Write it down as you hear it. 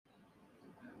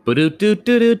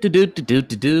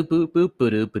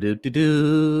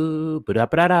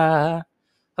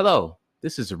Hello,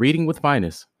 this is Reading with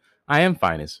Finest. I am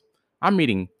Finest. I'm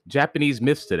reading Japanese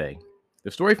myths today. The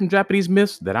story from Japanese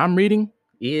myths that I'm reading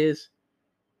is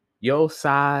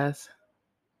Yosai's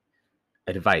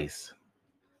Advice.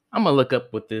 I'm gonna look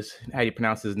up what this how you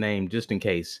pronounce his name just in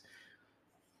case.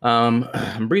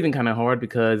 I'm breathing kind of hard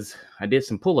because I did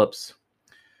some pull-ups,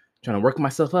 trying to work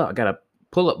myself up. I got a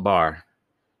pull-up bar,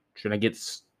 trying to get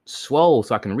swole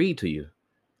so I can read to you.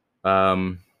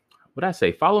 What I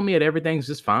say? Follow me at Everything's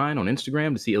Just Fine on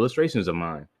Instagram to see illustrations of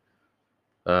mine.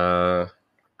 Uh,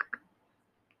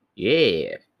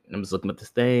 yeah. I'm just looking at this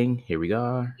thing. Here we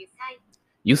go.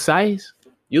 Yusai's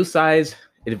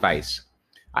advice.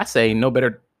 I say no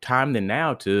better time than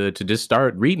now to just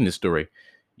start reading the story.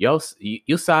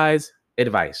 Yusai's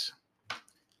advice.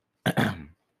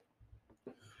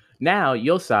 Now,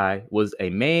 Yosai was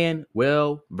a man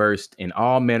well versed in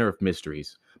all manner of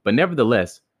mysteries, but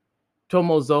nevertheless,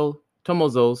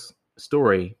 Tomozo's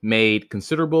story made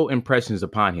considerable impressions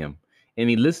upon him,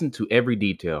 and he listened to every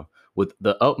detail with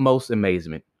the utmost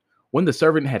amazement. When the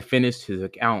servant had finished his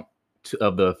account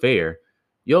of the affair,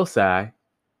 Yosai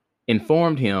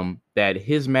informed him that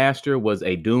his master was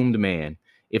a doomed man.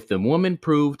 If the woman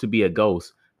proved to be a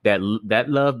ghost, that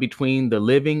love between the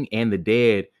living and the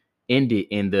dead ended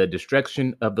in the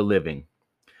destruction of the living.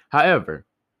 However,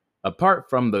 apart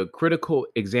from the critical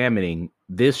examining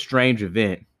this strange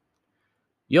event,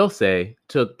 Yosei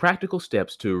took practical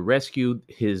steps to rescue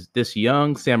this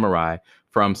young samurai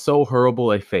from so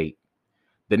horrible a fate.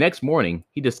 The next morning,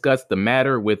 he discussed the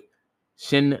matter with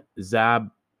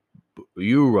Shinzaburo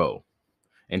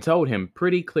and told him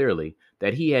pretty clearly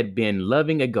that he had been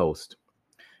loving a ghost,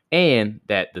 and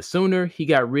that the sooner he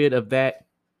got rid of that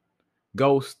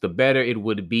ghost, the better it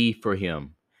would be for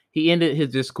him. He ended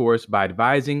his discourse by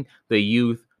advising the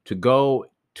youth to go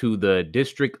to the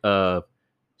district of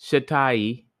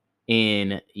Shitai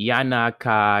in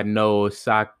Yanaka no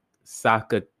Sake,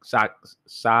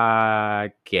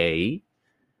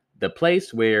 the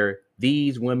place where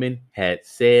these women had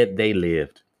said they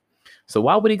lived. So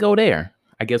why would he go there?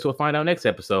 I guess we'll find out next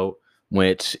episode,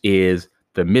 which is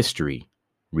the mystery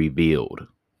revealed.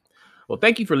 Well,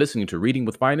 thank you for listening to Reading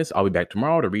with Finest. I'll be back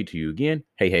tomorrow to read to you again.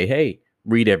 Hey.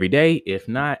 Read every day. If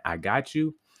not, I got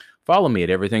you. Follow me at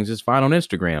Everything's Just Fine on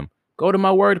Instagram. Go to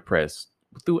my WordPress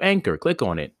through Anchor. Click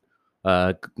on it.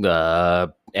 Follow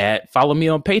me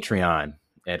on Patreon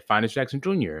at Finest Jackson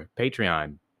Jr.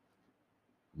 Patreon.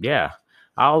 Yeah.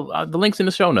 The link's in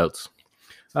the show notes.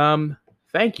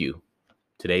 Thank you.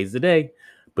 Today's the day.